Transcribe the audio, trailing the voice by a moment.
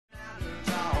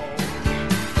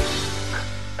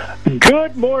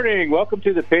Good morning. Welcome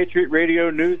to the Patriot Radio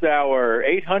News Hour.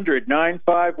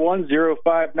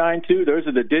 800-951-0592. Those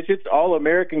are the digits.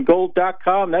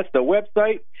 allamericangold.com. That's the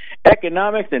website.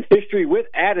 Economics and history with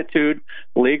attitude.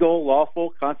 Legal,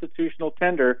 lawful, constitutional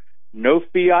tender. No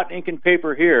fiat, ink, and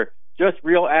paper here. Just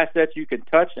real assets you can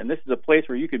touch, and this is a place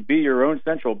where you can be your own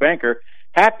central banker.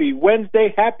 Happy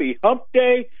Wednesday. Happy Hump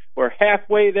Day. We're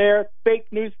halfway there. Fake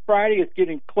News Friday is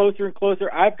getting closer and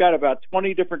closer. I've got about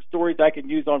 20 different stories I can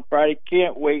use on Friday.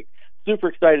 Can't wait. Super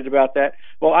excited about that.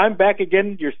 Well, I'm back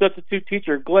again, your substitute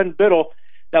teacher, Glenn Biddle.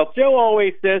 Now, Joe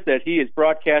always says that he is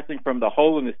broadcasting from the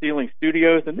Hole in the Ceiling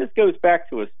studios, and this goes back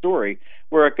to a story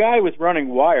where a guy was running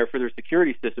wire for their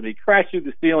security system. He crashed through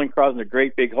the ceiling, causing a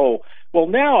great big hole. Well,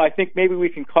 now I think maybe we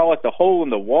can call it the Hole in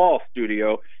the Wall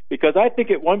studio, because I think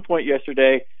at one point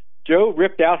yesterday, Joe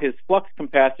ripped out his flux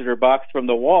capacitor box from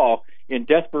the wall in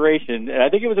desperation, and I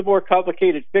think it was a more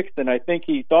complicated fix than I think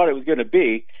he thought it was going to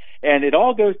be, and it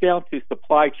all goes down to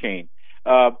supply chain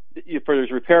for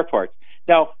those repair parts.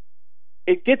 Now,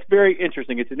 it gets very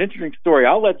interesting. It's an interesting story.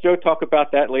 I'll let Joe talk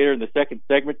about that later in the second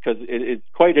segment because it's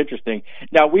quite interesting.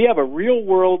 Now, we have a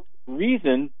real-world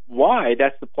reason why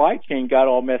that supply chain got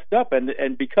all messed up,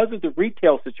 and because of the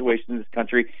retail situation in this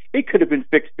country, it could have been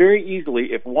fixed very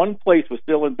easily if one place was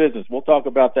still in business. We'll talk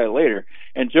about that later,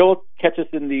 and Joe will catch us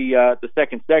in the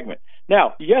second segment.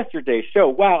 Now, yesterday's show,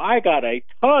 wow, I got a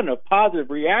ton of positive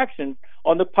reactions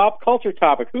on the pop culture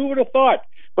topic. Who would have thought?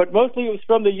 But mostly it was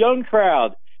from the young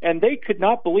crowd, and they could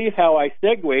not believe how I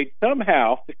segued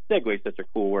somehow, segue is such a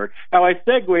cool word, how I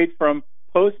segued from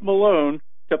Post Malone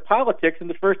to politics and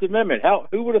the First Amendment.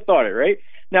 Who would have thought it, right?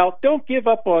 Now, don't give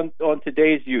up on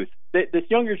today's youth. This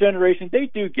younger generation, they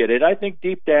do get it. I think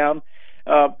deep down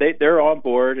they're on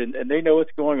board and they know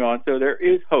what's going on, so there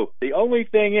is hope. The only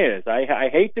thing is, I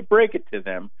hate to break it to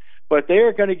them, but they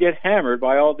are going to get hammered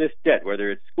by all this debt,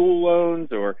 whether it's school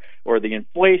loans or the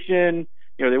inflation.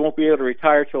 You know, they won't be able to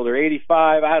retire till they're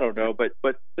 85. I don't know, but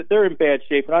they're in bad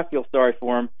shape, and I feel sorry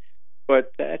for them.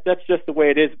 But that's just the way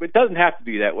it is. It doesn't have to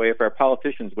be that way if our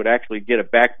politicians would actually get a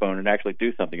backbone and actually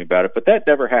do something about it. But that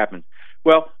never happens.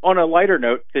 Well, on a lighter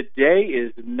note, today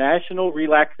is National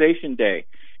Relaxation Day,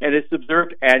 and it's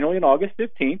observed annually on August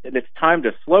 15th, and it's time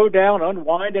to slow down,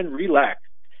 unwind, and relax.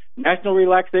 National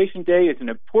Relaxation Day is an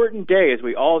important day as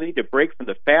we all need to break from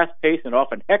the fast-paced and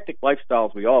often hectic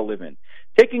lifestyles we all live in.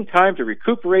 Taking time to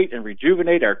recuperate and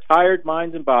rejuvenate our tired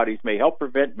minds and bodies may help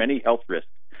prevent many health risks.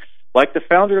 Like the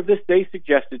founder of this day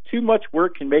suggested, too much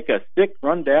work can make us sick,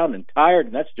 run down, and tired,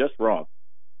 and that's just wrong.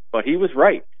 But he was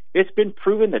right. It's been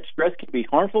proven that stress can be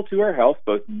harmful to our health,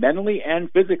 both mentally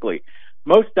and physically.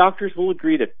 Most doctors will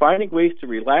agree that finding ways to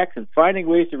relax and finding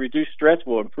ways to reduce stress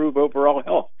will improve overall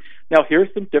health. Now,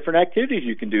 here's some different activities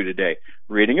you can do today.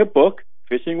 Reading a book,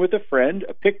 fishing with a friend,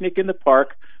 a picnic in the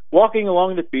park, walking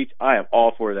along the beach. I am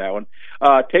all for that one.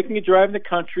 Taking a drive in the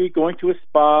country, going to a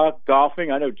spa,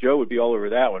 golfing. I know Joe would be all over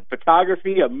that one.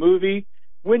 Photography, a movie,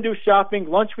 window shopping,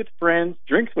 lunch with friends,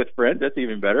 drinks with friends. That's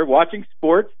even better. Watching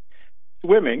sports,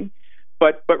 swimming.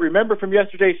 But remember from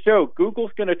yesterday's show,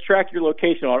 Google's going to track your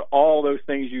location on all those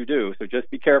things you do, so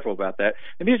just be careful about that.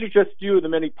 And these are just a few of the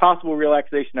many possible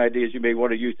relaxation ideas you may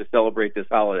want to use to celebrate this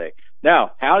holiday.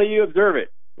 Now, how do you observe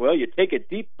it? Well, you take a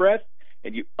deep breath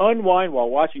and you unwind while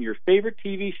watching your favorite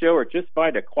TV show or just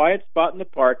find a quiet spot in the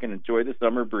park and enjoy the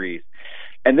summer breeze.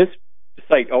 And this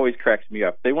site always cracks me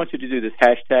up. They want you to do this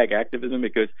hashtag activism.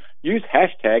 It goes, use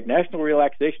hashtag National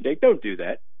Relaxation Day. Don't do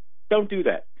that. Don't do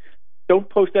that. Don't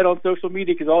post that on social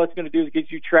media because all it's going to do is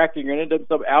get you tracked and you're going to end up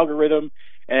some algorithm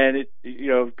and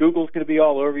Google's going to be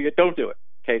all over you. Don't do it.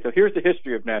 Okay, so here's the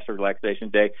history of National Relaxation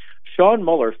Day. Sean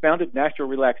Muller founded National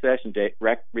Relaxation Day in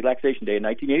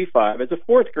 1985 as a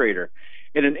fourth grader.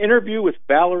 In an interview with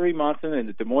Valerie Monson in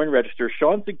the Des Moines Register,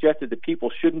 Sean suggested that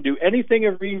people shouldn't do anything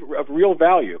of real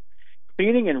value.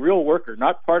 Cleaning and real work are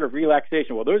not part of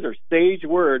relaxation. Well, those are sage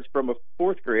words from a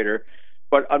fourth grader.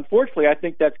 But unfortunately, I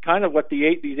think that's kind of what these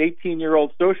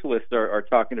 18-year-old socialists are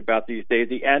talking about these days.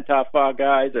 The Antifa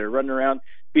guys that are running around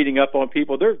beating up on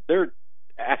people, they're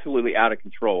absolutely out of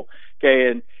control.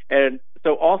 Okay, and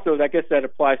so also I guess that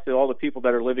applies to all the people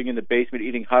that are living in the basement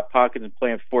eating Hot Pockets and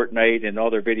playing Fortnite and all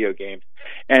their video games.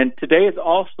 And today is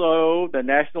also the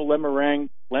National Lemon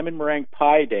Meringue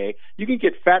Pie Day. You can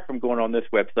get fat from going on this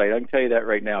website. I can tell you that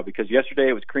right now because yesterday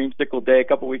it was Creamsicle Day. A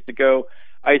couple weeks ago,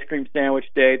 Ice Cream Sandwich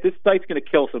Day. This site's going to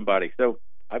kill somebody. So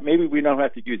maybe we don't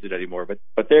have to use it anymore.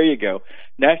 But there you go.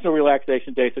 National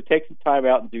Relaxation Day. So take some time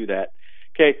out and do that.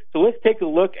 Okay, so let's take a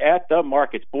look at the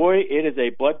markets. Boy, it is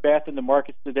a bloodbath in the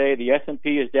markets today. The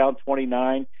S&P is down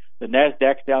 29. The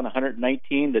NASDAQ's down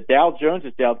 119. The Dow Jones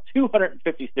is down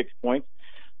 256 points.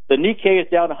 The Nikkei is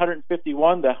down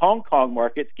 151. The Hong Kong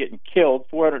market's getting killed,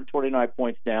 429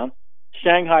 points down.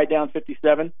 Shanghai down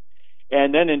 57.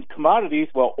 And then in commodities,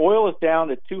 well, oil is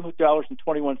down at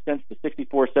 $2.21 to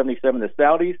 64.77. The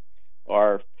Saudis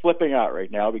are flipping out right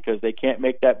now because they can't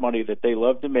make that money that they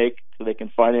love to make so they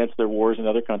can finance their wars in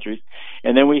other countries.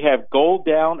 And then we have gold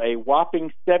down a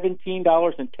whopping $17.10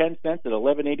 at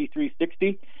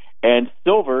 $1183.60. And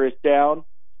silver is down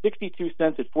 62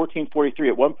 cents at $14.43.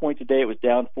 At one point today, it was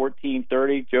down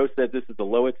 $14.30. Joe said this is the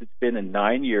lowest it's been in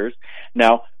 9 years.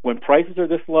 Now, when prices are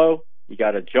this low, you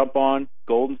got to jump on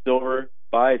gold and silver,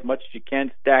 buy as much as you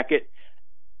can, stack it.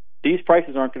 These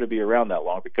prices aren't going to be around that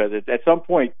long because at some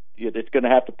point it's going to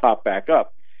have to pop back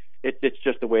up. It's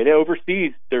just the way it is.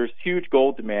 Overseas, there's huge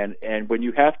gold demand, and when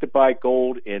you have to buy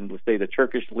gold in, let's say, the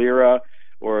Turkish lira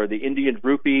or the Indian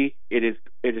rupee, it is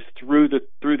through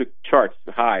the charts,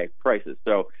 high prices.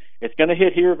 So it's going to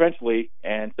hit here eventually,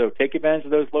 and so take advantage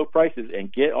of those low prices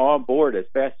and get on board as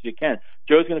fast as you can.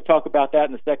 Joe's going to talk about that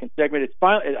in the second segment.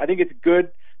 I think it's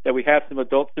good that we have some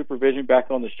adult supervision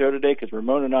back on the show today because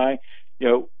Ramon and I,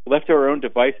 left to our own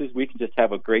devices, we can just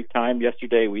have a great time.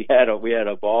 Yesterday we had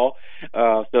a ball,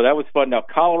 so that was fun. Now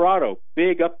Colorado,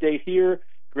 big update here.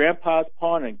 Grandpa's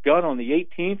Pawn and Gun on the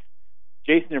 18th.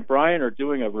 Jason and Brian are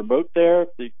doing a remote there.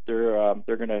 They're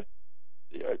going to.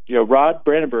 Rod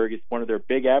Brandenburg is one of their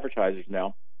big advertisers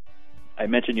now. I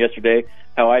mentioned yesterday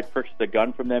how I purchased a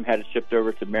gun from them, had it shipped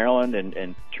over to Maryland,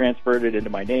 and transferred it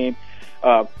into my name.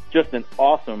 Just an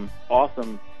awesome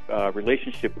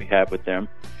relationship we have with them.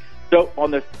 So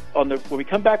when we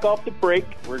come back off the break,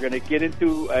 we're going to get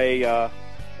into a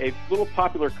little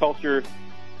popular culture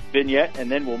vignette, and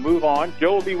then we'll move on.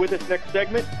 Joe will be with us next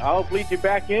segment. I'll lead you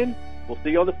back in. We'll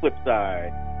see you on the flip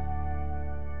side.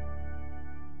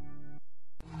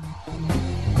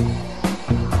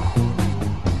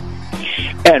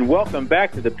 And welcome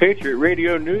back to the Patriot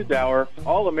Radio News Hour,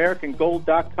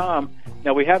 allamericangold.com.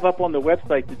 Now, we have up on the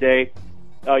website today,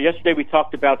 yesterday we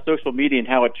talked about social media and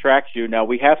how it tracks you. Now,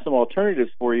 we have some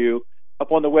alternatives for you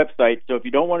up on the website. So if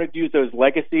you don't want to use those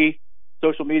legacy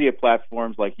social media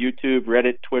platforms like YouTube,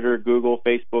 Reddit, Twitter, Google,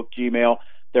 Facebook, Gmail,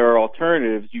 there are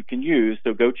alternatives you can use.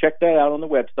 So go check that out on the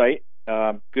website.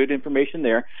 Good information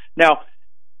there. Now,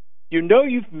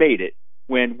 you've made it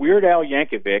when Weird Al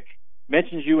Yankovic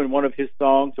mentions you in one of his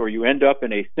songs, or you end up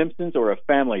in a Simpsons or a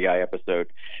Family Guy episode.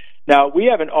 Now, we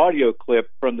have an audio clip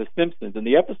from The Simpsons, and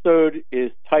the episode is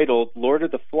titled Lord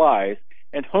of the Flies,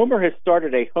 and Homer has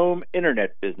started a home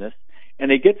internet business,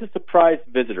 and he gets a surprise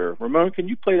visitor. Ramon, can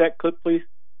you play that clip, please?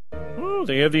 Oh,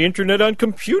 they have the internet on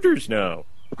computers now.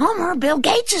 Homer, Bill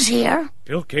Gates is here.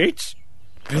 Bill Gates?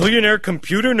 Billionaire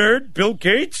computer nerd Bill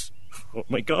Gates? Oh,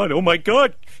 my God.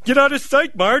 Get out of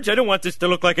sight, Marge. I don't want this to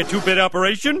look like a two-bit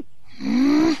operation.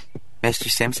 Mr.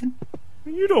 Simpson?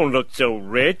 You don't look so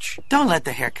rich. Don't let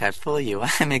the haircut fool you.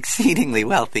 I'm exceedingly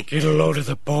wealthy. Get a load of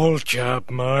the ball job,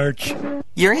 Marge.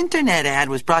 Your internet ad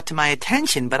was brought to my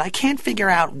attention, but I can't figure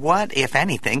out what, if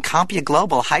anything,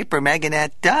 CompuGlobal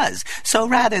HyperMegaNet does. So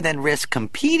rather than risk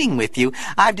competing with you,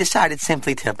 I've decided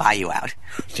simply to buy you out.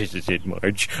 This is it,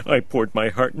 Marge. I poured my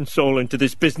heart and soul into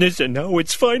this business, and now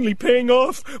it's finally paying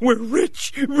off. We're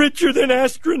rich, richer than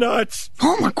astronauts.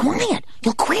 Homer, quiet.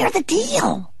 You'll queer the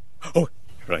deal. Oh,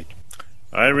 right.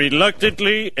 I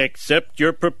reluctantly accept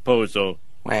your proposal.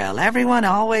 Well, everyone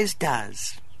always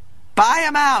does. Buy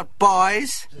 'em out,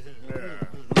 boys.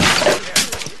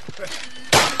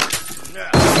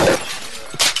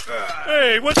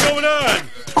 Hey, what's going on?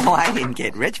 Oh, I didn't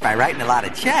get rich by writing a lot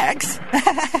of checks.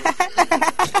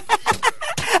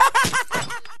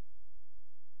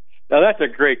 Now, that's a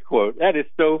great quote. That is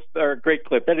great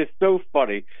clip. That is so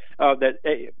funny that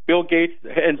Bill Gates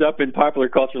ends up in popular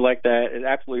culture like that. And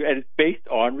it's based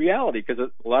on reality, because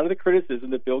a lot of the criticism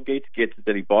that Bill Gates gets is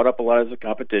that he bought up a lot of the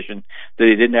competition, that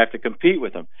he didn't have to compete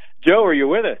with them. Joe, are you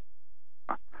with us?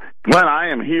 Glenn,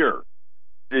 I am here.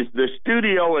 The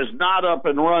studio is not up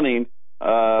and running,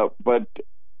 but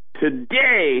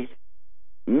today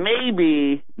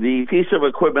maybe the piece of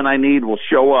equipment I need will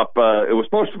show up. It was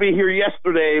supposed to be here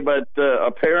yesterday, but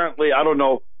apparently, I don't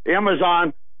know,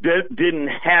 Amazon didn't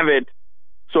have it,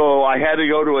 so I had to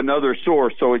go to another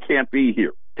source, so it can't be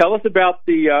here. Tell us about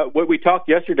what we talked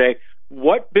yesterday.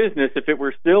 What business, if it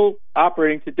were still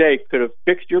operating today, could have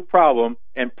fixed your problem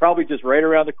and probably just right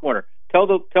around the corner? Tell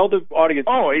the audience.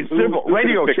 Oh, it's simple.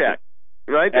 Radio Shack,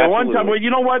 right? At one time, well, you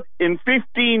know what? In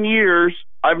 15 years,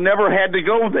 I've never had to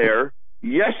go there.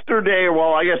 Yesterday,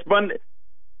 well, I guess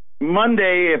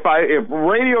Monday, if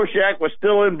Radio Shack was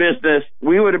still in business,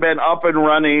 we would have been up and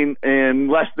running in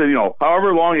less than,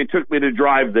 however long it took me to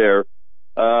drive there.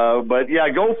 But yeah,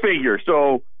 go figure.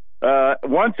 So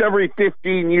once every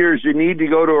 15 years, you need to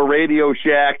go to a Radio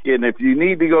Shack, and if you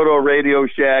need to go to a Radio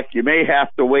Shack, you may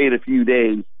have to wait a few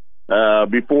days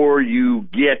before you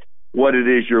get what it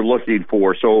is you're looking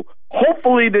for. So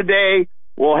hopefully today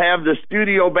we'll have the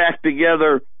studio back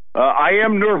together. I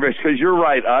am nervous because you're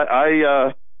right.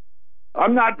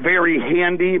 I'm not very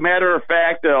handy. Matter of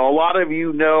fact, a lot of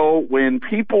you know when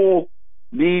people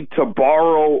need to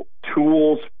borrow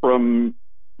tools from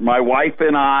my wife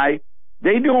and I,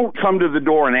 they don't come to the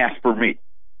door and ask for me.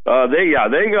 They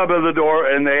go to the door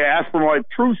and they ask for my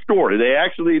true story. They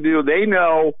actually do. They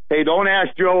know, hey, don't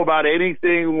ask Joe about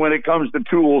anything when it comes to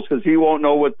tools because he won't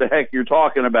know what the heck you're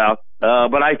talking about.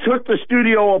 But I took the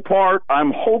studio apart.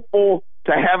 I'm hopeful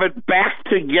to have it back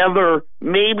together,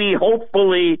 maybe,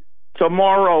 hopefully,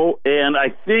 tomorrow. And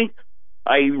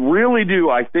I really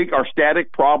do. I think our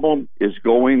static problem is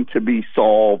going to be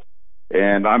solved.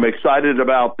 And I'm excited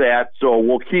about that. So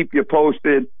we'll keep you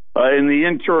posted. In the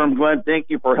interim, Glenn, thank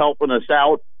you for helping us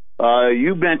out.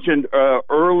 You mentioned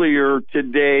earlier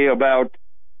today about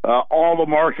all the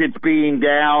markets being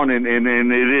down, and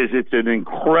it's an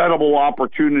incredible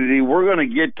opportunity. We're going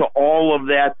to get to all of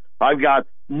that. I've got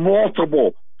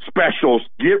multiple specials.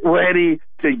 Get ready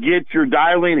to get your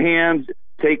dialing hands.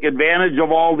 Take advantage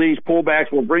of all these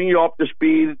pullbacks. We'll bring you up to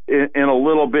speed in a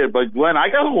little bit. But, Glenn, I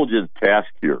got to hold you to task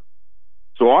here.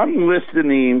 So I'm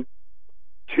listening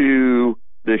to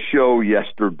the show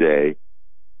yesterday,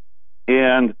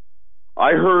 and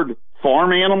I heard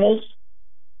farm animals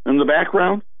in the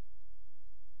background.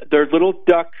 They're little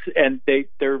ducks, and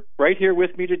they're right here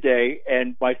with me today.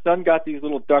 And my son got these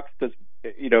little ducks because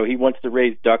he wants to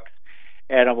raise ducks,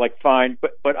 and I'm like, fine,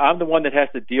 but I'm the one that has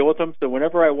to deal with them. So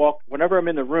whenever I'm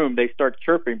in the room, they start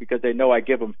chirping because they know I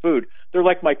give them food. They're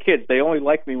like my kids; they only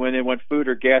like me when they want food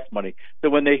or gas money. So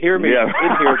when they hear me in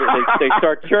here, they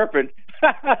start chirping.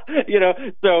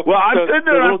 So well, I'm sitting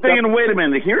there and I'm thinking, wait a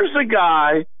minute, here's a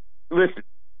guy. Listen,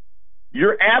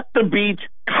 you're at the beach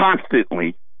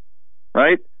constantly,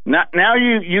 right? Now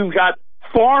you've got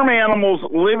farm animals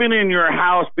living in your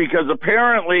house because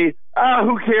apparently,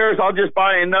 who cares? I'll just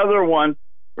buy another one,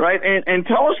 right? And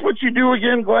tell us what you do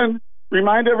again, Glenn.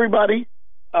 Remind everybody.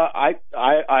 I'm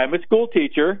a school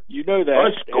teacher. You know that.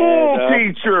 A school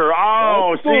teacher.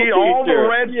 Oh, all the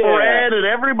red thread, and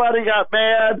everybody got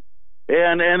mad,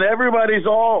 and everybody's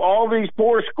all these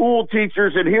poor school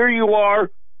teachers, and here you are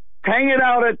hanging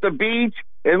out at the beach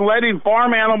and letting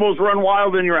farm animals run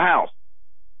wild in your house.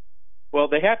 Well,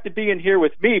 they have to be in here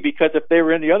with me because if they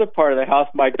were in the other part of the house,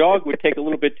 my dog would take a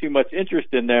little bit too much interest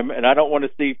in them, and I don't want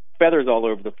to see feathers all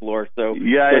over the floor. So,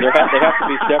 they have to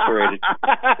be separated.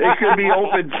 It could be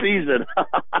open season.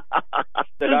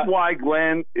 This is why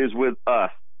Glenn is with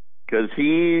us, because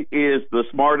he is the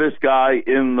smartest guy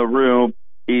in the room.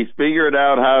 He's figured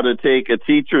out how to take a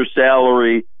teacher's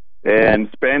salary and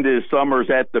spend his summers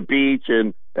at the beach,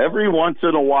 and every once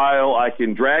in a while I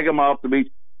can drag him off the beach.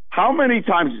 How many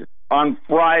times on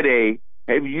Friday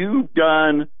have you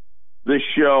done the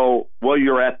show while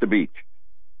you're at the beach?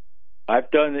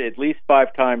 I've done it at least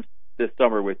 5 times this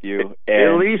summer with you.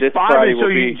 At least 5.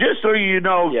 Just so you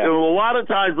know, a lot of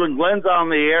times when Glenn's on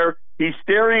the air, he's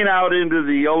staring out into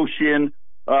the ocean,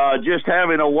 just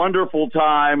having a wonderful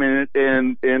time,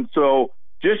 and so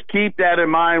just keep that in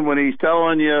mind when he's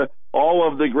telling you all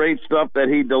of the great stuff that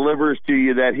he delivers to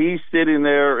you, that he's sitting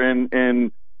there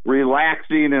and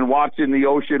relaxing and watching the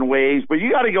ocean waves. But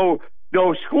you got to go.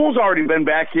 School's already been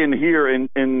back in here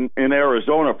in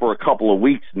Arizona for a couple of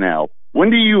weeks now.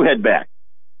 When do you head back?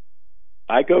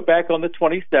 I go back on the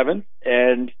 27th,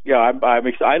 and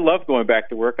I love going back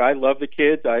to work. I love the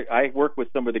kids. I work with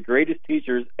some of the greatest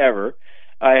teachers ever.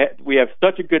 We have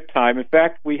such a good time. In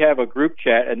fact, we have a group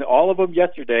chat, and all of them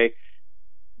yesterday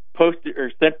posted or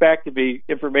sent back to me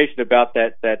information about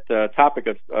that topic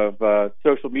of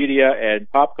social media and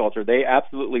pop culture. They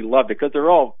absolutely loved it because they're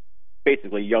all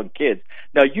basically young kids.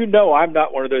 Now, I'm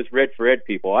not one of those red for ed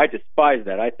people. I despise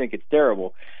that. I think it's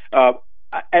terrible. I'll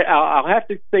have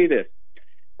to say this.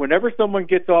 Whenever someone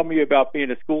gets on me about being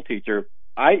a school teacher,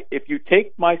 if you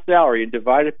take my salary and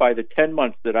divide it by the 10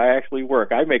 months that I actually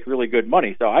work, I make really good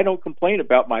money. So I don't complain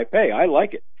about my pay. I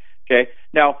like it. Okay.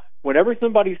 Now, whenever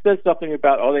somebody says something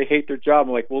about, they hate their job,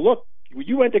 I'm like, well, look,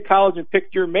 you went to college and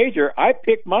picked your major. I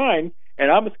picked mine,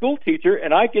 and I'm a school teacher,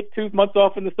 and I get 2 months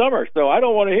off in the summer, so I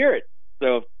don't want to hear it.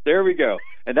 So there we go.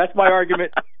 And that's my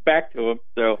argument back to him.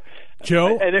 So,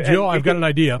 Joe, I've got an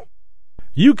idea.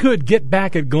 You could get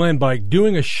back at Glenn by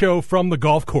doing a show from the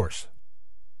golf course.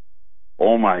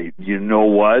 Oh, my, you know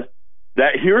what?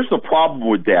 Here's the problem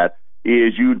with that.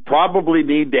 Is you'd probably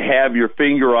need to have your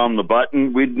finger on the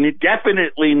button. We'd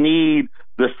definitely need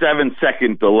the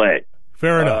 7-second delay.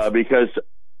 Fair enough. Because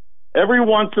every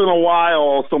once in a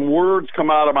while, some words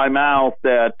come out of my mouth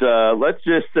that, let's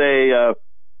just say,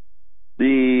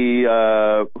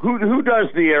 who does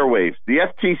the airwaves? The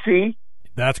FTC?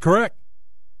 That's correct.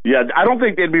 Yeah, I don't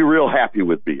think they'd be real happy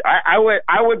with me.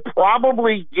 I would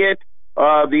probably get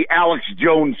the Alex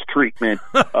Jones treatment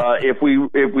if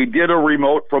we did a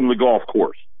remote from the golf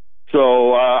course.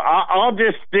 So I'll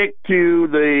just stick to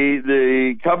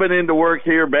the coming into work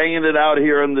here, banging it out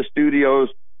here in the studios.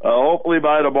 Hopefully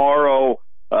by tomorrow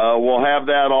we'll have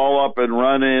that all up and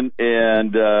running.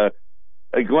 And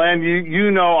Glenn,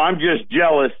 you know I'm just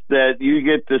jealous that you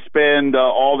get to spend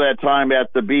all that time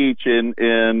at the beach in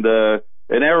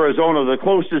Arizona. The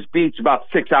closest beach about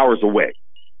 6 hours away.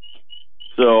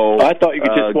 So I thought you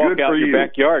could just walk out in your you.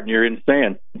 backyard and you're in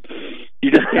sand.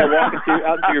 You just can't walk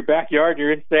out into your backyard and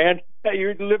you're in sand. Hey,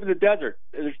 you live in the desert.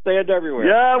 There's sand everywhere.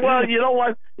 Yeah, well, you know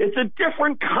what? It's a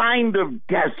different kind of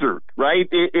desert, right?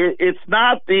 It's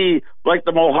not like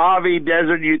the Mojave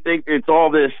Desert. You think it's all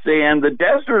this sand. The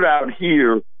desert out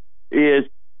here is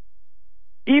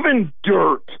even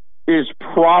dirt is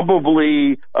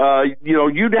probably,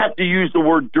 you'd have to use the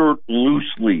word dirt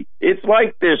loosely. It's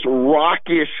like this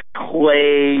rockish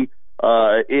clay.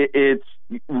 It's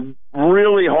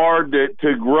really hard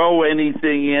to grow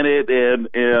anything in it,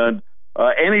 and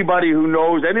anybody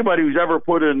who's ever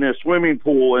put in a swimming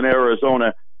pool in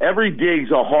Arizona, every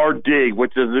dig's a hard dig,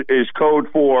 which is code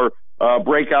for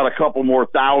break out a couple more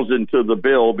thousand to the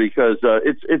bill, because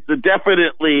it's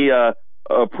definitely a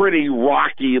pretty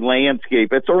rocky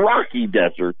landscape. It's a rocky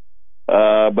desert.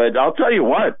 But I'll tell you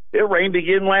what, it rained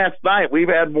again last night. We've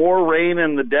had more rain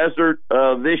in the desert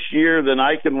this year than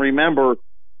I can remember.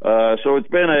 So it's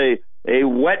been a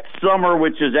wet summer,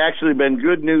 which has actually been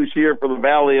good news here for the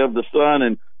Valley of the Sun.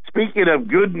 And speaking of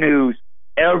good news,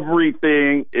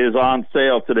 everything is on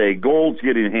sale today. Gold's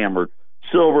getting hammered.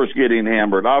 Silver's getting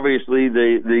hammered. Obviously,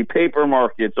 the paper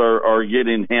markets are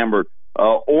getting hammered.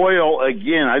 Oil,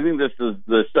 again, I think this is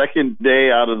the second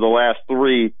day out of the last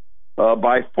three.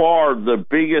 By far the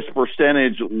biggest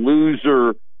percentage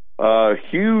loser.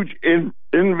 Huge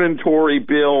inventory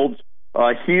builds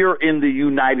here in the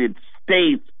United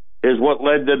States is what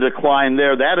led the decline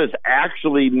there. That is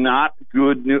actually not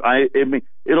good news. I mean,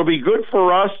 it'll be good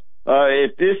for us.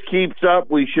 If this keeps up,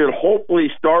 we should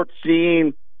hopefully start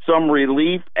seeing some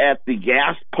relief at the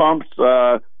gas pumps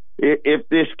if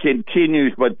this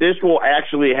continues. But this will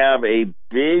actually have a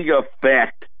big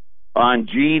effect on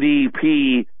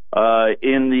GDP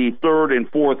in the third and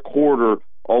fourth quarter.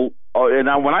 And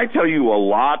when I tell you a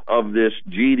lot of this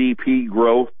GDP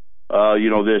growth,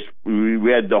 we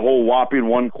had the whole whopping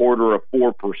 1 quarter of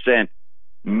 4%.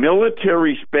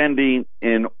 Military spending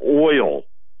and oil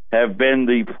have been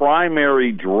the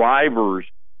primary drivers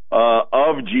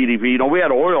of GDP. We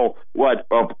had oil,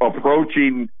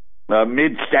 approaching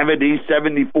mid-70s,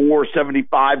 $74,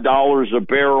 $75 a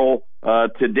barrel.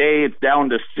 Today it's down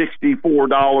to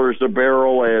 $64 a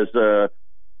barrel as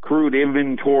crude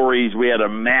inventories. We had a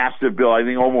massive bill, I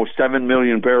think almost 7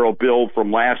 million barrel build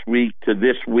from last week to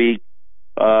this week.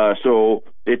 So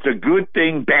it's a good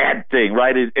thing, bad thing,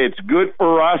 right? It's good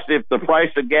for us if the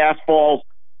price of gas falls,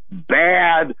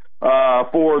 bad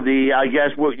for I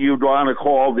guess what you'd want to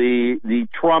call the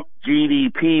Trump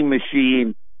GDP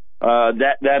machine.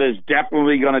 That is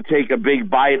definitely going to take a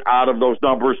big bite out of those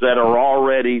numbers that are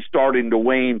already starting to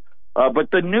wane.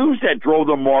 But the news that drove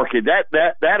the market, that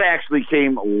actually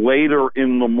came later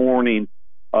in the morning.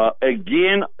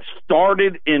 Again,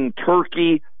 started in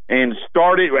Turkey and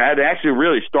had actually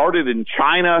really started in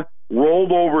China,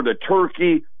 rolled over to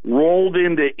Turkey, rolled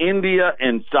into India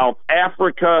and South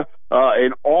Africa,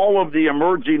 and all of the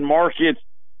emerging markets.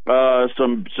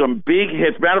 Some big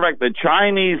hits. Matter of fact, the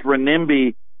Chinese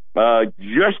renminbi,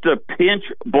 just a pinch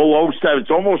below 7.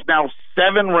 It's almost now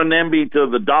 7 renminbi to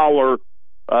the dollar.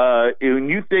 When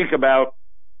you think about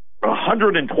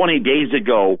 120 days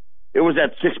ago, it was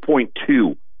at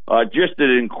 6.2. Just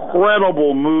an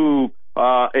incredible move.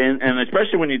 And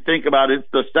especially when you think about it's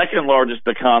the second largest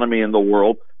economy in the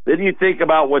world. Then you think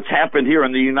about what's happened here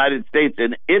in the United States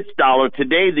and its dollar.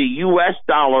 Today, the U.S.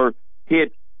 dollar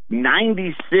hit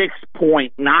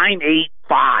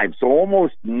 96.985, so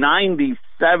almost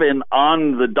 97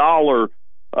 on the dollar.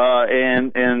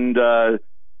 And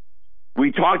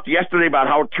we talked yesterday about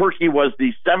how Turkey was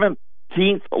the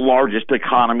 17th largest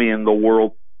economy in the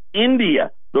world.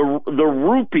 India, the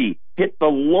rupee hit the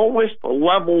lowest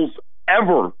levels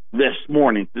ever this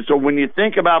morning. So when you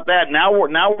think about that, now we're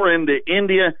into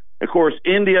India. Of course,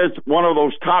 India is one of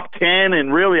those top 10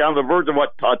 and really on the verge of a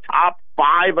top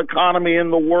 5 economy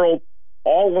in the world.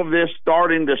 all of this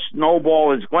starting to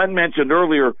snowball. As Glenn mentioned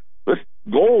earlier, this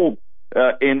gold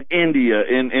in India,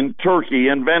 in Turkey,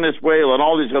 in Venezuela, and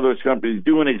all these other countries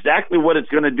doing exactly what it's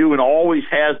going to do and always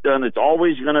has done. It's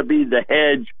always going to be the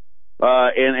hedge.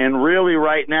 And really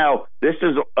right now, this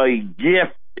is a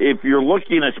gift. If you're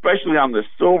looking, especially on the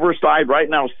silver side, right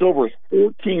now, silver is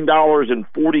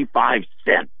 $14.45.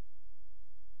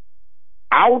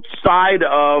 Outside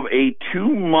of a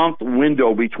 2-month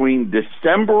window between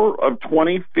December of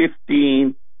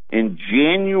 2015 and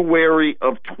January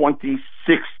of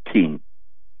 2016.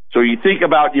 So you think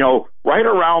about, right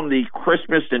around the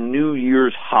Christmas and New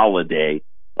Year's holiday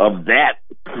of that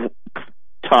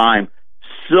time,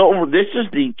 silver, this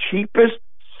is the cheapest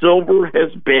silver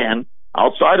has been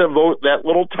outside of that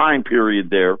little time period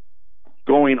there,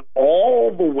 going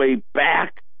all the way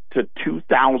back to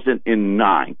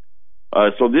 2009.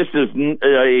 So this is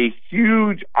a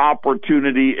huge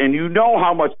opportunity, and you know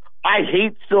how much I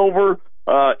hate silver.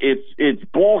 It's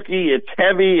bulky, it's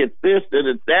heavy, it's this and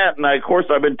it's that, and of course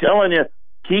I've been telling you,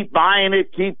 keep buying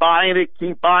it,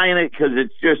 because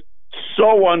it's just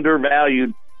so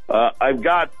undervalued. I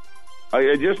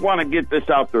just want to get this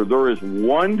out there. There is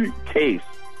one case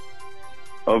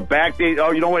of backdate. Oh,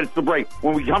 you know what? It's the break.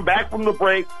 When we come back from the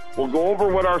break, we'll go over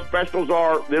what our specials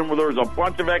are. Then there's a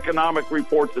bunch of economic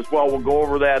reports as well. We'll go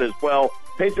over that as well.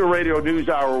 Patriot Radio News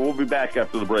Hour. We'll be back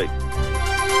after the break.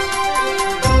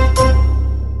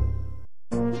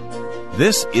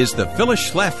 This is the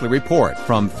Phyllis Schlafly Report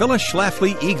from Phyllis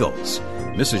Schlafly Eagles.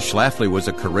 Mrs. Schlafly was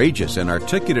a courageous and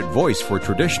articulate voice for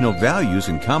traditional values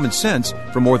and common sense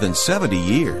for more than 70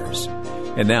 years.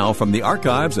 And now, from the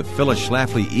archives of Phyllis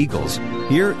Schlafly Eagles,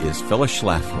 here is Phyllis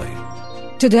Schlafly.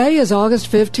 Today is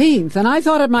August 15th, and I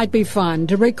thought it might be fun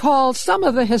to recall some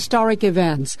of the historic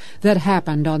events that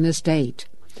happened on this date.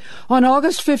 On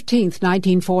August 15th,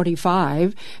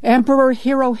 1945, Emperor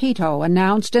Hirohito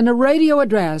announced in a radio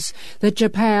address that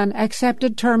Japan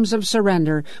accepted terms of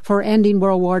surrender for ending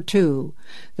World War II.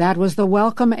 That was the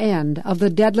welcome end of the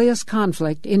deadliest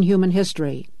conflict in human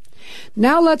history.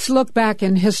 Now let's look back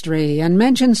in history and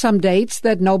mention some dates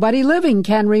that nobody living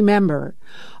can remember.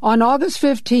 On August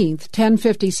 15th,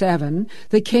 1057,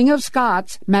 the King of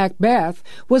Scots, Macbeth,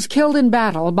 was killed in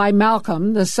battle by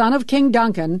Malcolm, the son of King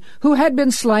Duncan, who had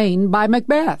been slain by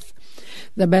Macbeth.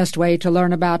 The best way to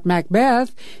learn about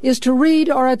Macbeth is to read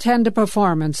or attend a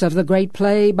performance of the great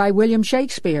play by William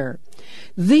Shakespeare.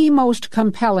 The most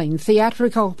compelling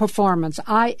theatrical performance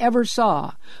I ever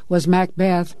saw was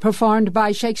Macbeth, performed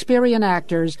by Shakespearean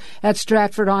actors at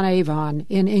Stratford-on-Avon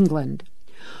in England.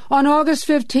 On August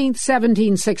 15,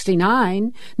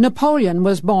 1769, Napoleon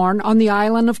was born on the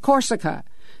island of Corsica.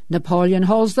 Napoleon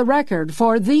holds the record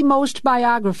for the most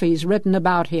biographies written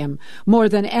about him, more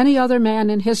than any other man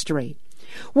in history.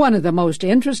 One of the most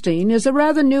interesting is a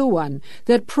rather new one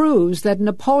that proves that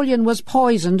Napoleon was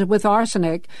poisoned with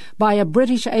arsenic by a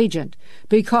British agent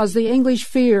because the English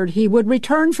feared he would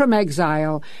return from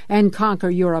exile and conquer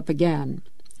Europe again.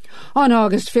 On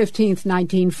August 15,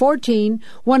 1914,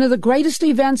 one of the greatest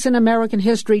events in American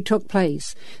history took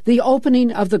place, the opening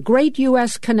of the Great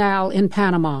U.S. Canal in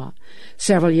Panama.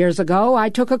 Several years ago, I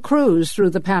took a cruise through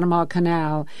the Panama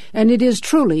Canal, and it is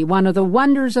truly one of the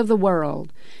wonders of the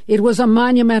world. It was a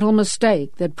monumental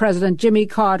mistake that President Jimmy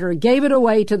Carter gave it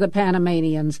away to the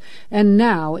Panamanians, and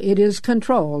now it is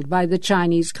controlled by the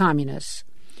Chinese communists.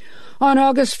 On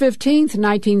August 15,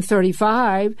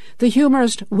 1935, the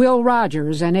humorist Will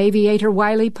Rogers and aviator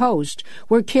Wiley Post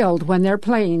were killed when their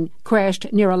plane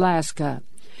crashed near Alaska.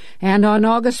 And on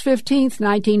August 15,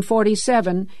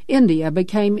 1947, India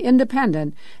became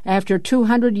independent after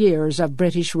 200 years of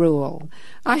British rule.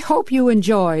 I hope you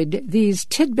enjoyed these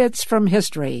tidbits from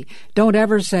history. Don't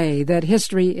ever say that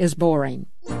history is boring.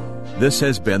 This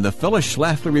has been the Phyllis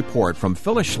Schlafly Report from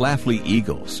Phyllis Schlafly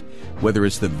Eagles. Whether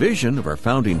it's the vision of our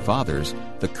founding fathers,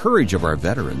 the courage of our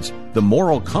veterans, the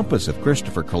moral compass of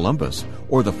Christopher Columbus,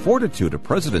 or the fortitude of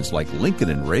presidents like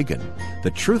Lincoln and Reagan, the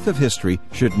truth of history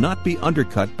should not be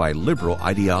undercut by liberal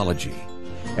ideology.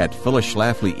 At Phyllis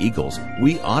Schlafly Eagles,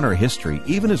 we honor history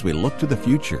even as we look to the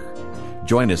future.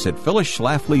 Join us at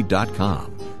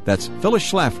phyllisschlafly.com. That's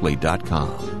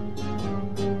phyllisschlafly.com.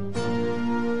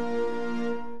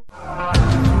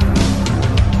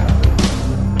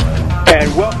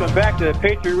 And welcome back to the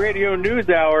Patriot Radio News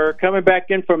Hour. Coming back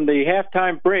in from the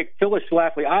halftime break, Phyllis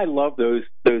Schlafly. I love those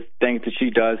things that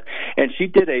she does. And she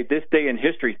did a This Day in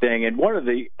History thing. And one of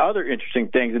the other interesting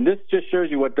things, and this just shows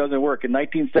you what doesn't work, in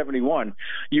 1971,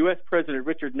 U.S. President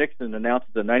Richard Nixon announces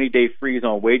a 90-day freeze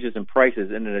on wages and prices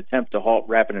in an attempt to halt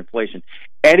rapid inflation.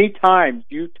 Anytime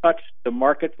you touch the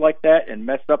markets like that and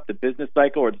mess up the business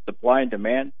cycle or the supply and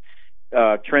demand,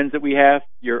 trends that we have,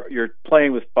 you're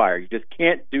playing with fire. You just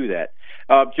can't do that.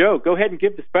 Joe, go ahead and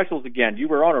give the specials again. You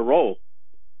were on a roll.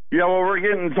 Yeah, well, we're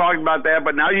getting to talk about that,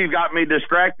 but now you got me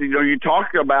distracted. You know, you talk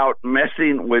about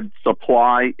messing with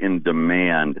supply and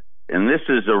demand, and this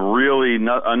is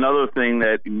another thing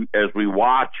that as we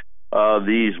watch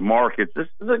these markets, this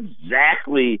is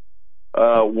exactly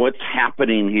what's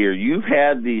happening here. You've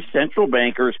had these central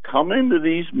bankers come into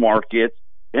these markets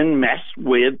and mess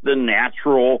with the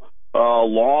natural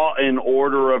law and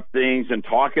order of things and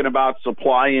talking about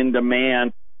supply and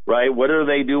demand. Right? What are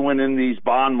they doing in these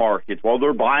bond markets? Well,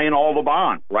 they're buying all the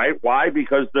bonds, right? Why?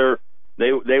 Because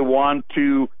they want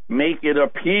to make it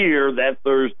appear that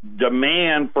there's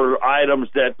demand for items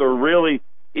that there really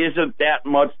isn't that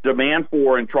much demand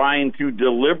for, and trying to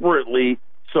deliberately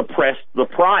suppress the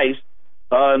price.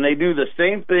 And they do the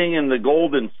same thing in the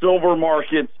gold and silver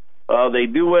markets. They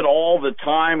do it all the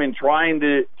time in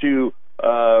trying to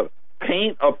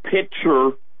paint a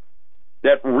picture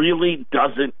that really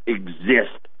doesn't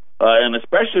exist. And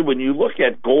especially when you look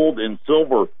at gold and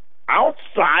silver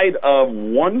outside of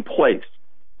one place,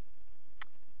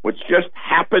 which just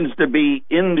happens to be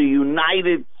in the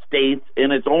United States,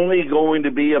 and it's only going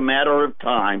to be a matter of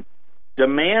time,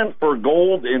 demand for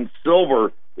gold and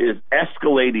silver is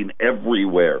escalating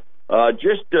everywhere.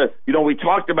 We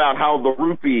talked about how the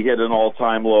rupee hit an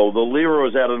all-time low, the lira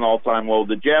is at an all-time low,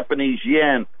 the Japanese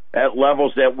yen at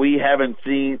levels that we haven't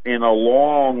seen in a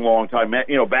long, long time.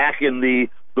 You know, back in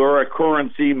their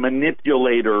currency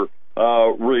manipulator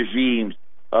regimes.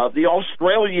 The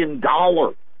Australian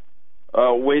dollar,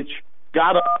 which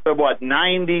got up to,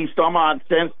 90-some-odd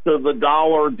cents to the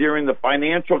dollar during the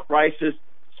financial crisis,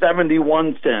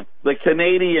 71 cents. The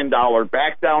Canadian dollar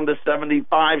back down to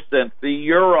 75 cents. The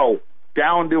euro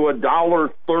down to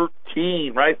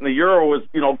 $1.13, right? And the euro was,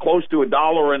 close to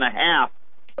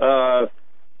 $1.50.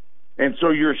 And so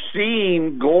you're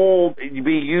seeing gold be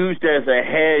used as a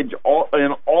hedge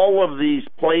in all of these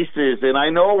places. And I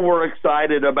know we're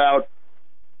excited about,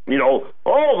 the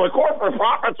corporate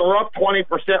profits are up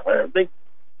 20%.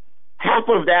 Half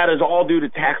of that is all due to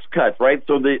tax cuts, right?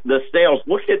 So the sales,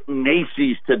 look at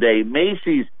Macy's today.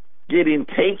 Macy's getting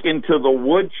taken to the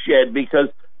woodshed because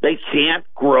they can't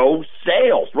grow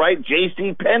sales, right?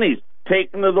 JCPenney's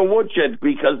taken to the woodshed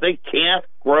because they can't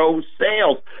grow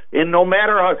sales. And no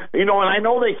matter how, and I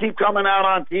know they keep coming out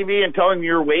on TV and telling you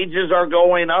your wages are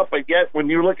going up, but yet when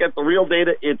you look at the real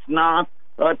data, it's not.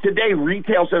 Today,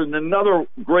 retail sales is another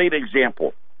great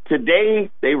example. Today,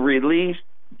 they released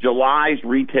July's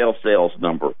retail sales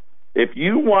number. If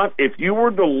you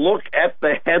were to look at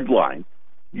the headline,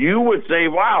 you would say,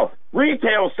 wow,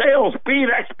 retail sales beat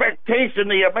expectation.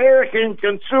 The American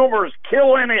consumer's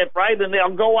killing it, right? And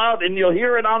they'll go out and you'll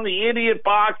hear it on the idiot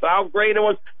box, how great it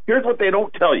was. Here's what they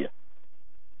don't tell you.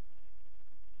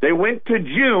 They went to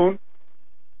June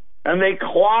and they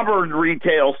clobbered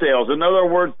retail sales. In other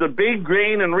words, the big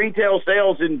gain in retail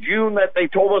sales in June that they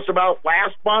told us about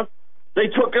last month, they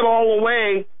took it all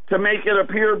away to make it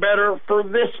appear better for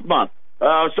this month.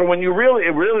 So when you really,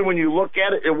 when you look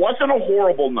at it, it wasn't a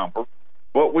horrible number.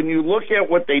 But when you look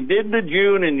at what they did to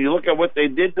June and you look at what they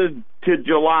did to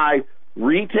July,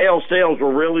 retail sales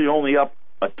were really only up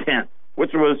 0.1%,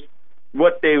 which was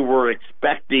what they were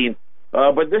expecting.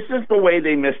 But this is the way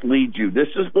they mislead you. This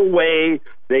is the way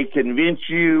they convince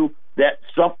you that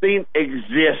something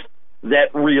exists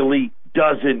that really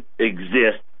doesn't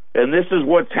exist. And this is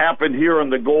what's happened here in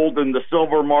the gold and the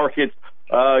silver markets.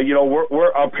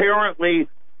 We're apparently,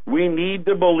 we need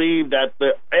to believe that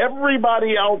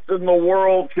everybody else in the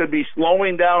world could be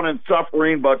slowing down and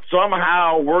suffering, but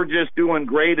somehow we're just doing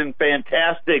great and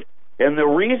fantastic. And the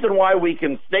reason why we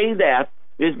can say that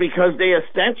is because they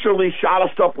essentially shot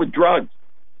us up with drugs,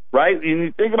 right? And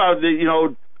you think about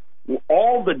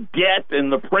all the debt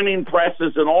and the printing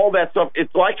presses and all that stuff.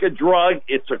 It's like a drug.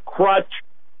 It's a crutch,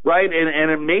 right?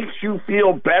 And it makes you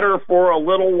feel better for a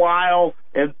little while.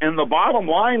 And the bottom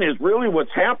line is really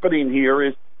what's happening here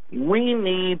is we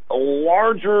need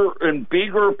larger and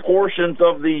bigger portions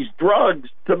of these drugs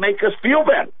to make us feel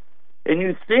better. And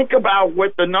you think about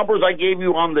what the numbers I gave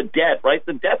you on the debt, right?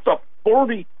 The debt's up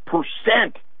 40%,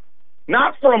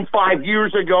 not from 5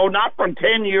 years ago, not from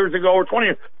 10 years ago or 20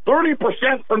 years,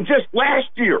 30% from just last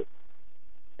year.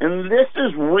 And this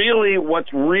is really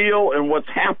what's real and what's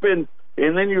happened.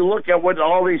 And then you look at what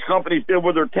all these companies did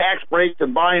with their tax breaks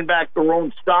and buying back their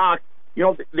own stock.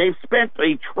 They've spent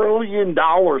 $1 trillion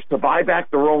to buy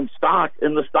back their own stock,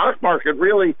 and the stock market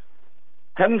really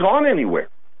hasn't gone anywhere.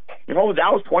 That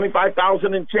was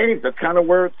 25,000 and change. That's kind of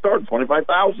where it started,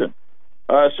 25,000.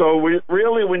 So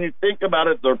when you think about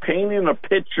it, they're painting a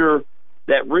picture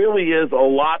that really is a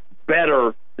lot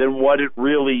better than what it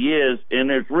really is, and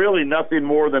it's really nothing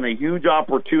more than a huge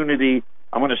opportunity.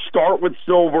 I'm going to start with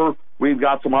silver. We've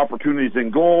got some opportunities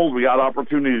in gold. We got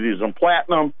opportunities in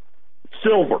platinum.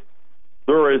 Silver.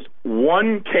 There is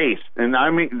one case, and I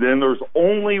mean, then there's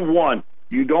only one.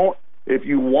 If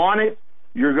you want it,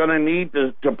 you're going to need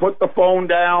to put the phone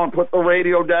down, put the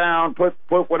radio down, put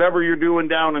whatever you're doing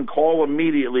down and call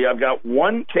immediately. I've got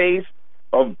one case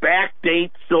of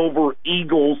backdate Silver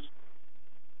Eagles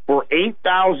for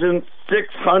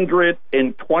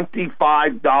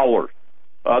 $8,625.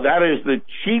 That is the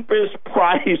cheapest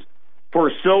price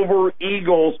for Silver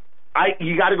Eagles.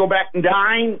 You got to go back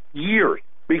 9 years,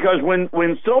 because when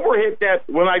silver hit that,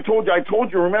 when I told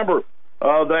you, remember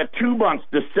that 2 months,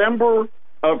 December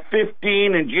of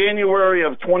 15 and January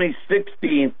of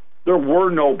 2016, there were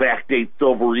no backdate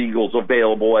Silver Eagles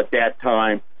available at that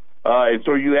time. And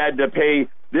so you had to pay.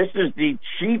 This is the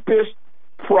cheapest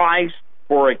price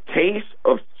for a case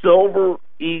of Silver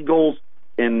Eagles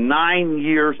in 9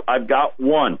 years. I've got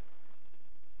one.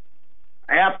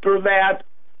 After that,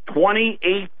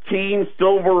 2018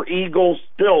 Silver Eagles,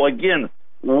 still, again,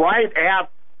 right at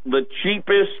the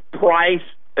cheapest price,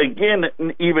 again,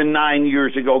 even 9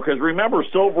 years ago. Because remember,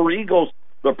 Silver Eagles,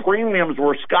 the premiums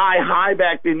were sky high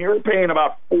back then. You're paying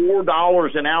about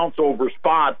 $4 an ounce over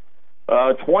spot.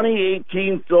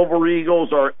 2018 Silver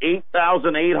Eagles are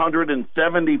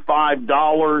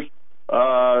 $8,875.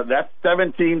 That's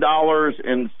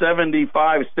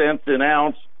 $17.75 an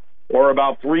ounce, or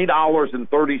about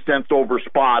 $3.30 over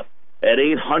spot at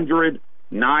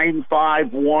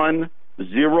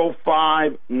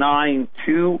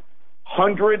 800-951-0592.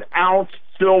 100-ounce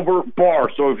silver bar.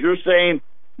 So if you're saying,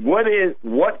 what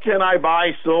can I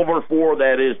buy silver for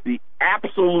that is the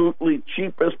absolutely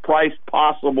cheapest price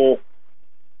possible,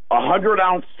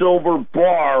 100-ounce silver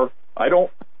bar. I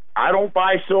don't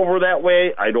buy silver that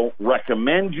way. I don't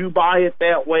recommend you buy it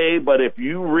that way, but if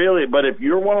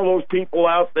you're one of those people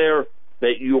out there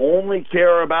that you only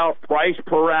care about price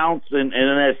per ounce, and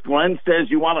as Glenn says,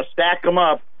 you want to stack them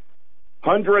up,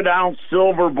 100-ounce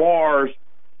silver bars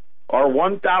are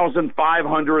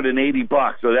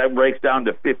 $1,580. So that breaks down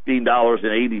to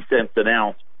 $15.80 an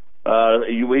ounce.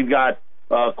 We've got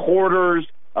quarters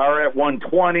are at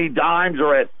 $120, dimes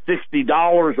are at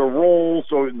 $60 a roll.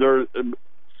 So there's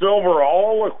silver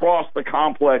all across the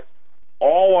complex,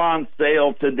 all on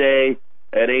sale today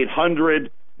at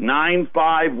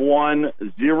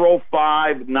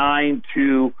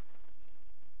 800-951-0592.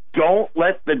 Don't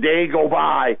let the day go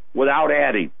by without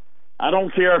adding. I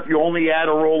don't care if you only add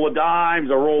a roll of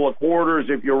dimes, a roll of quarters,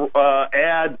 if you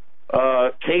add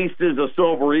cases of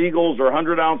Silver Eagles or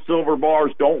 100-ounce silver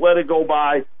bars, don't let it go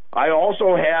by. I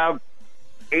also have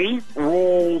 8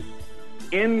 rolls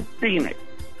in Phoenix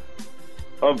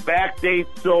of backdate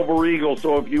Silver Eagles.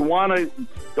 So if you want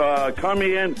to come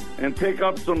in and pick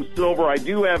up some silver, I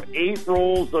do have 8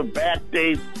 rolls of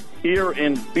backdates here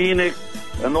in Phoenix,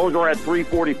 and those are at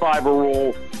 $345 a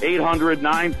roll.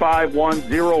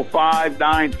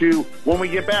 800-951-0592. When we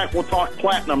get back, we'll talk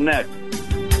platinum next.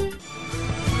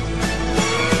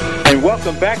 And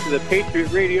welcome back to the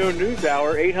Patriot Radio News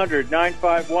Hour,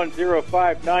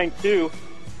 800-951-0592.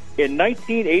 In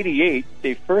 1988,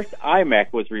 the first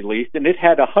iMac was released, and it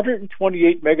had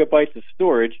 128 megabytes of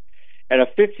storage and a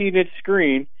 15-inch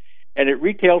screen, and it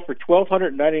retailed for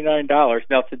 $1,299.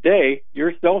 Now, today,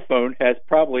 your cell phone has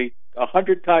probably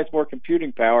 100 times more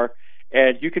computing power,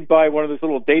 and you can buy one of those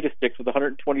little data sticks with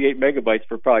 128 megabytes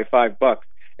for probably $5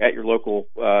 at your local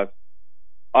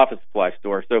office supply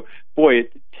store. So, boy,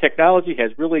 technology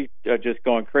has really just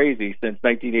gone crazy since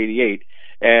 1988.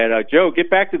 And, Joe, get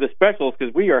back to the specials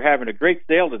because we are having a great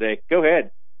sale today. Go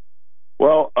ahead.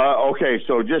 Well, okay,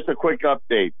 so just a quick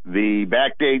update. The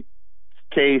backdate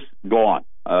case, gone.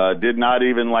 Did not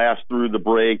even last through the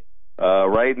break.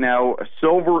 Right now,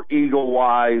 Silver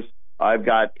Eagle-wise, I've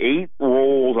got 8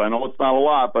 rolls. I know it's not a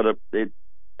lot, but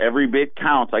every bit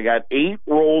counts. I got 8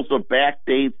 rolls of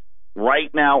backdates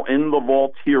right now in the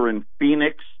vault here in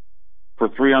Phoenix for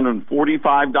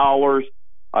 $345.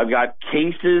 I've got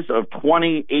cases of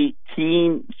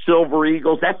 2018 Silver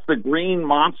Eagles. That's the green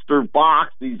monster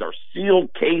box. These are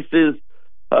sealed cases.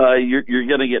 You're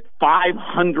going to get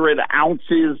 500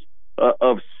 ounces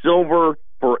of silver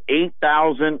for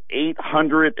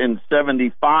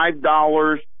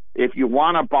 $8,875. If you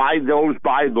want to buy those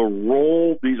by the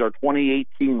roll, these are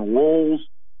 2018 rolls.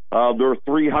 They're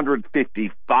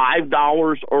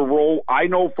 $355 a roll. I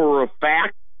know for a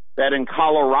fact that in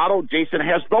Colorado, Jason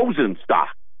has those in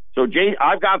stock. So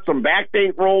I've got some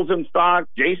backdate rolls in stock.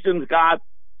 Jason's got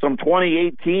some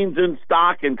 2018s in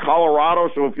stock in Colorado.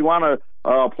 So if you want to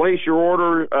place your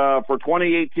order for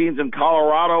 2018s in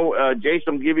Colorado.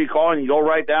 Jason will give you a call, and you go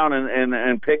right down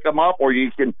and pick them up, or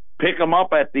you can pick them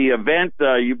up at the event.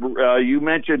 You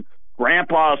mentioned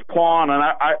Grandpa's Pawn, and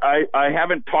I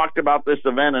haven't talked about this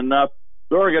event enough.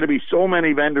 There are going to be so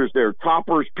many vendors there.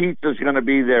 Topper's Pizza is going to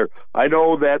be there. I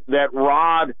know that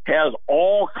Rod has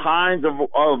all kinds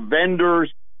of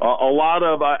vendors. A lot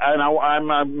of, and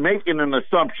I'm making an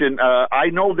assumption. I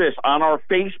know this on our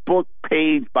Facebook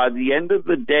page. By the end of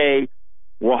the day,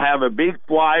 we'll have a big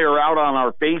flyer out on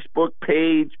our Facebook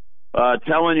page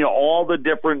telling you all the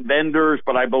different vendors.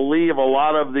 But I believe a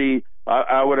lot of the,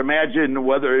 I would imagine,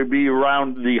 whether it be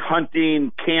around the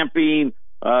hunting, camping,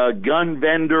 gun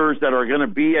vendors that are going to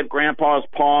be at Grandpa's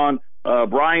Pawn.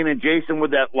 Brian and Jason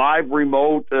with that live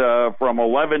remote from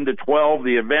 11 to 12.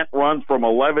 The event runs from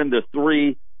 11 to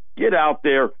 3. Get out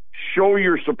there, show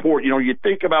your support. You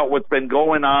think about what's been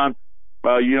going on,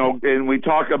 and we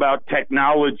talk about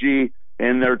technology,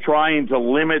 and they're trying to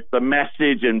limit the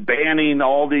message and banning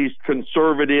all these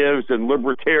conservatives and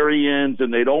libertarians,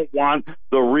 and they don't want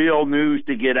the real news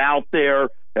to get out there,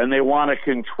 and they want to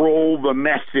control the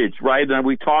message, right? And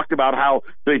we talked about how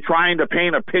they're trying to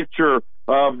paint a picture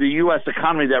of the U.S.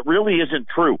 economy that really isn't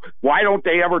true. Why don't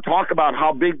they ever talk about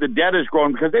how big the debt is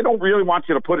growing? Because they don't really want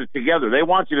you to put it together. They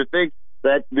want you to think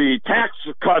that the tax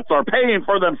cuts are paying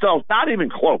for themselves, not even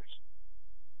close.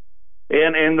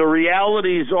 And the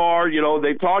realities are,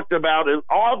 they talked about it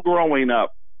all growing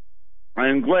up.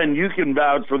 And Glenn, you can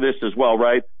vouch for this as well,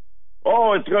 right?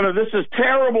 Oh, this is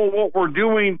terrible what we're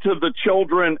doing to the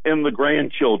children and the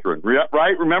grandchildren,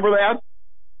 right? Remember that?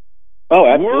 Oh,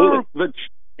 absolutely.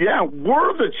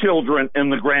 We're the children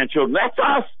and the grandchildren. That's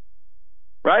us,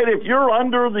 right? If you're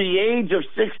under the age of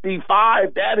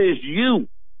 65, that is you.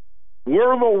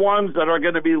 We're the ones that are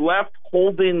going to be left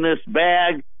holding this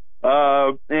bag,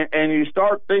 and you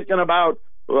start thinking about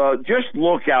just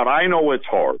look out. I know it's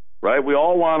hard, right? We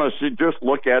all want to just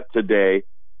look at today.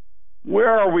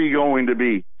 Where are we going to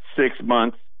be 6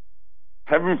 months?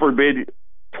 Heaven forbid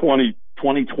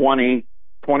 2020.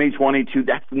 2022,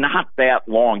 that's not that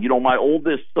long. My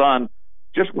oldest son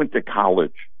just went to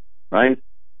college, right?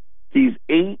 He's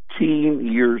 18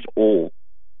 years old.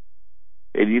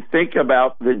 And you think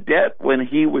about the debt when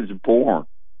he was born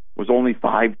was only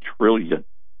 $5 trillion,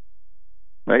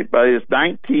 right? By his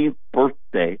 19th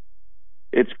birthday,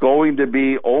 it's going to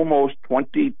be almost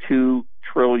 $22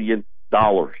 trillion.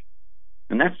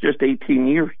 And that's just 18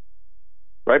 years,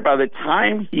 right? By the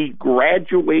time he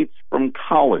graduates from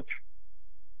college,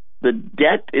 the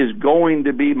debt is going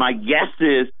to be, my guess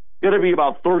is, going to be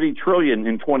about $30 trillion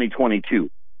in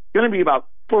 2022. Going to be about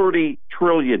 $30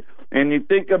 trillion. And you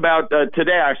think about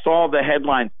today, I saw the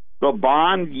headline, the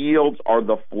bond yields are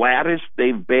the flattest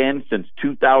they've been since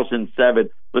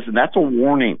 2007. Listen, that's a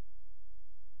warning.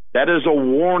 That is a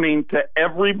warning to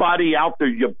everybody out there.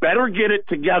 You better get it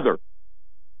together.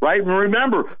 Right? And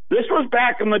remember, this was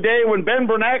back in the day when Ben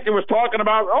Bernanke was talking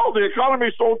about, the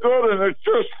economy's so good and it's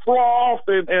just froth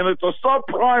and it's a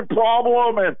subprime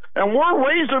problem and we're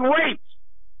raising rates.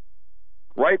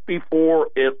 Right before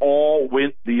it all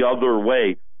went the other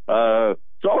way.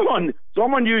 Someone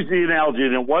used the analogy,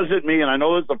 and it wasn't me, and I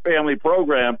know this is a family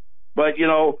program, but,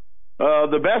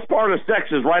 the best part of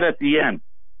sex is right at the end.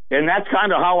 And that's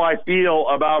kind of how I feel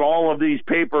about all of these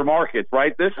paper markets,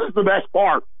 right? This is the best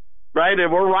part. Right,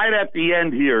 and we're right at the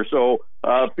end here, so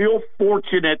feel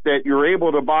fortunate that you're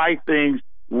able to buy things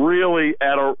really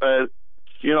at a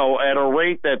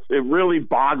rate that it really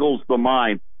boggles the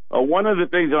mind. One of the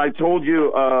things that I told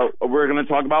you we're going to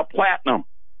talk about platinum.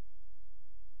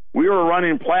 We were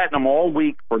running platinum all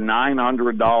week for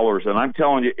 $900, and I'm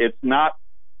telling you, it's not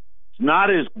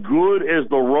as good as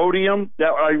the rhodium.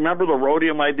 That I remember the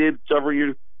rhodium I did several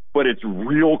years, but it's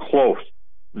real close.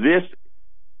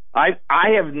 I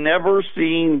have never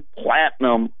seen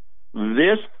platinum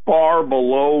this far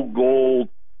below gold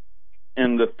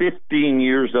in the 15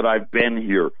 years that I've been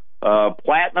here.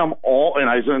 Platinum, and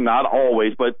I said not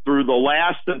always, but through the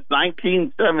last, since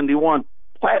 1971,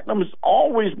 platinum is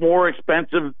always more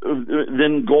expensive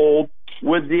than gold,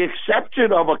 with the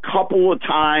exception of a couple of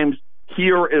times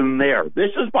here and there.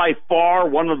 This is by far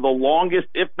one of the longest,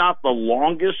 if not the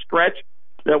longest stretch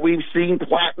that we've seen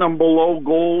platinum below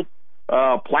gold.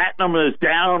 Platinum is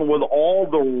down with all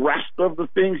the rest of the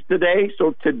things today.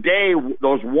 So today,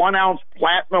 those 1 ounce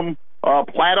platinum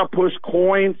platypus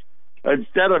coins,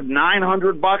 instead of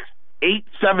 $900,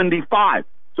 $875.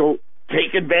 So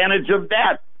take advantage of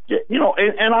that.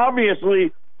 And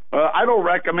obviously, I don't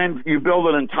recommend you build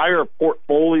an entire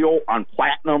portfolio on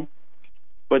platinum,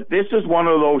 but this is one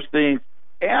of those things.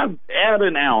 add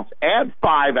an ounce, add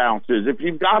 5 ounces. If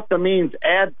you've got the means,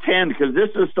 add 10, because this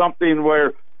is something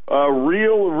where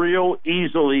real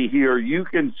easily here you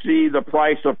can see the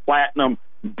price of platinum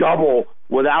double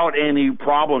without any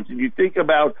problems. And you think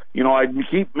about, I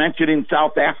keep mentioning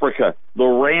South Africa. The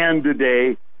rand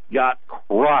today got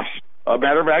crushed.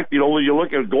 Matter of fact, you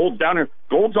look at gold down here,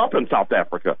 gold's up in South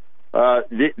Africa.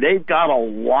 They've got a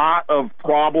lot of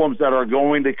problems that are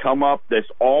going to come up. This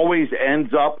always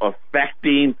ends up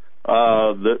affecting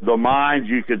the mines.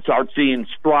 You could start seeing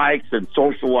strikes and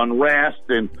social unrest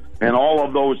and all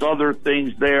of those other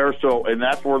things there. So, and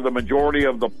that's where the majority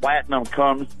of the platinum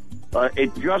comes.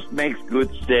 It just makes good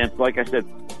sense. Like I said,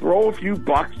 throw a few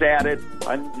bucks at it.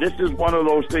 This is one of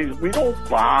those things. We don't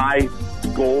buy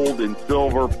gold and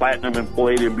silver, platinum and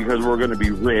palladium because we're going to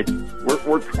be rich.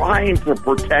 We're trying to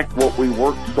protect what we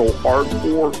work so hard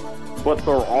for. But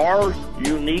there are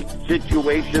unique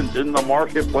situations in the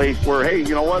marketplace where, hey,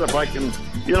 you know what? If I can,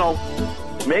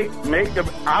 make an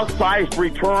outsized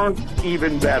return,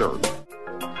 even better.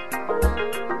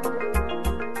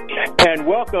 And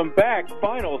welcome back.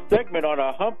 Final segment on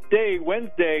a Hump Day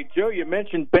Wednesday. Joe, you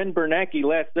mentioned Ben Bernanke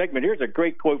last segment. Here's a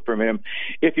great quote from him.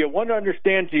 If you want to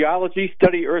understand geology,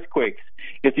 study earthquakes.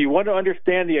 If you want to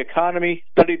understand the economy,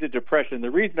 study the Depression. The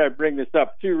reason I bring this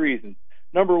up, 2 reasons.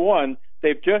 Number one,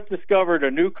 they've just discovered a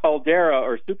new caldera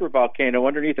or supervolcano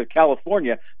underneath of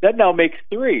California. That now makes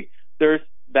 3. There's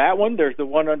that one, there's the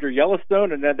one under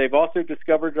Yellowstone, and then they've also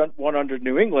discovered one under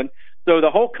New England. So the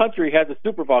whole country has a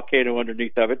supervolcano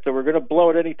underneath of it, so we're going to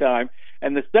blow it any time.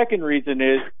 And the second reason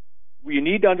is we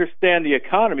need to understand the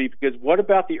economy, because what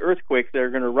about the earthquakes that are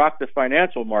going to rock the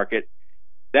financial market?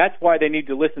 That's why they need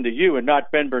to listen to you and not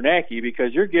Ben Bernanke,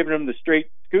 because you're giving them the straight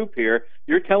scoop here.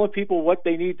 You're telling people what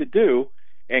they need to do,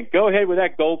 and go ahead with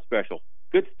that gold special.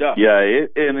 Good stuff. Yeah,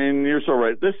 and you're so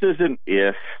right. This isn't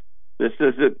if. This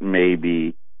isn't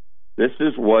maybe. This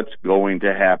is what's going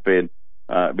to happen,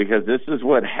 because this is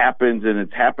what happens, and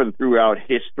it's happened throughout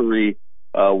history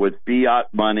with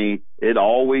fiat money. It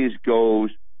always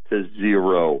goes to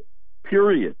zero,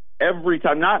 period. Every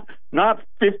time, not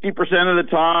 50% of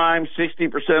the time,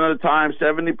 60% of the time,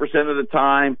 70% of the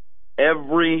time,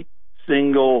 every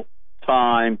single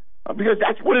time, because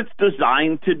that's what it's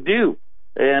designed to do.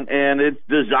 And it's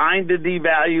designed to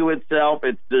devalue itself.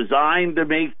 It's designed to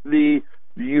make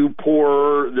you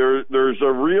poorer. There's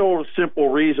a real simple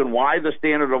reason why the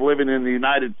standard of living in the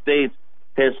United States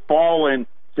has fallen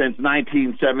since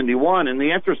 1971, and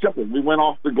the answer is simple. We went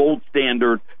off the gold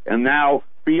standard, and now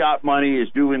fiat money is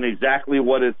doing exactly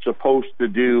what it's supposed to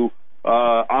do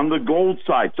on the gold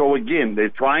side. So again, they're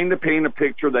trying to paint a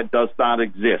picture that does not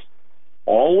exist.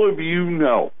 All of you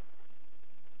know,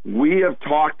 we have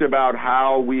talked about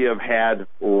how we have had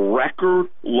record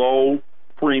low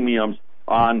premiums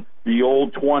on the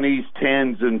old 20s,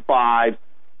 10s, and 5s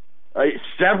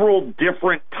several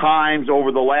different times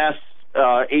over the last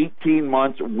 18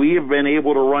 months. We have been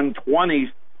able to run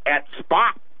 20s at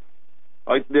spot.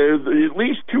 There's at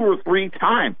least 2 or 3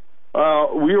 times.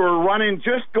 We were running,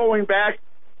 just going back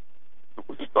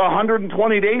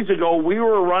 120 days ago, we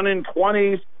were running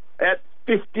 20s at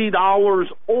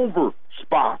 $50 over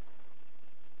spot.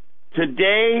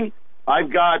 Today,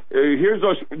 I've got, here's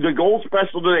the gold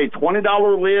special today,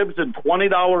 $20 libs and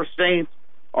 $20 saints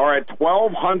are at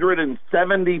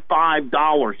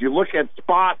 $1,275. You look at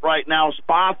spot right now,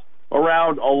 spot's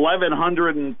around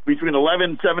between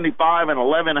 $1,175 and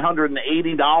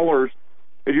 $1,180.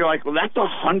 And you're like, well, that's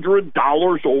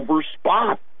 $100 over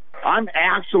spot. I'm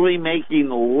actually making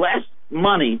less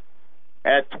money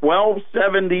at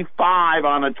 $1,275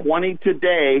 on a 20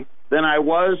 today than I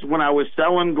was when I was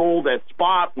selling gold at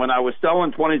spot, when I was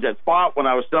selling 20s at spot, when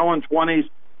I was selling 20s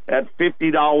at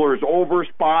 $50 over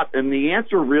spot. And the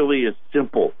answer really is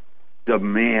simple.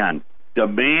 Demand.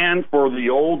 Demand for the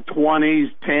old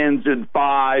 20s, 10s, and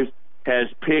 5s has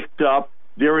picked up.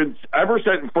 Ever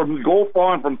since from gold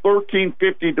falling from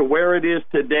 $1,350 to where it is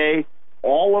today,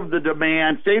 all of the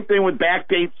demand, same thing with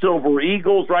backdate silver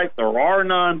eagles, right? There are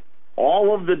none.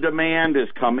 All of the demand has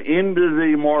come into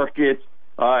the markets.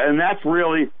 And that's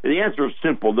really, the answer is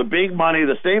simple. The big money,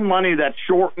 the same money that's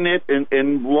shorting it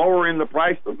and lowering the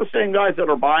price, are the same guys that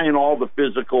are buying all the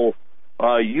physical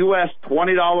U.S.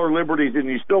 $20 liberties. And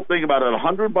you still think about it,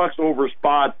 $100 over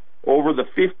spot over the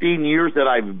 15 years that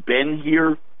I've been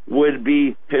here would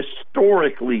be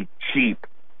historically cheap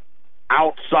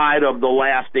outside of the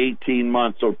last 18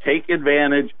 months. So take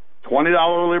advantage.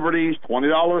 $20 liberties,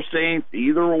 $20 saints,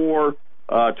 either or,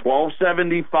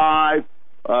 $1,275.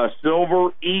 Silver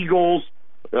eagles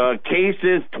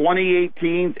cases,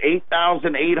 2018s,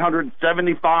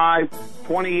 8,875,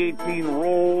 2018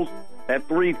 rolls at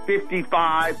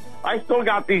 3:55. I still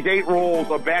got these 8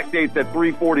 rolls of backdates at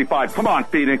 3:45. Come on,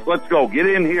 Phoenix, let's go. Get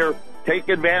in here. Take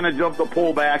advantage of the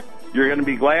pullback. You're going to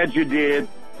be glad you did.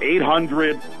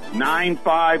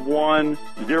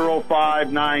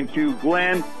 800-951-0592.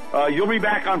 Glenn, you'll be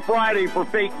back on Friday for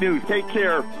Fake News. Take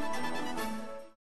care.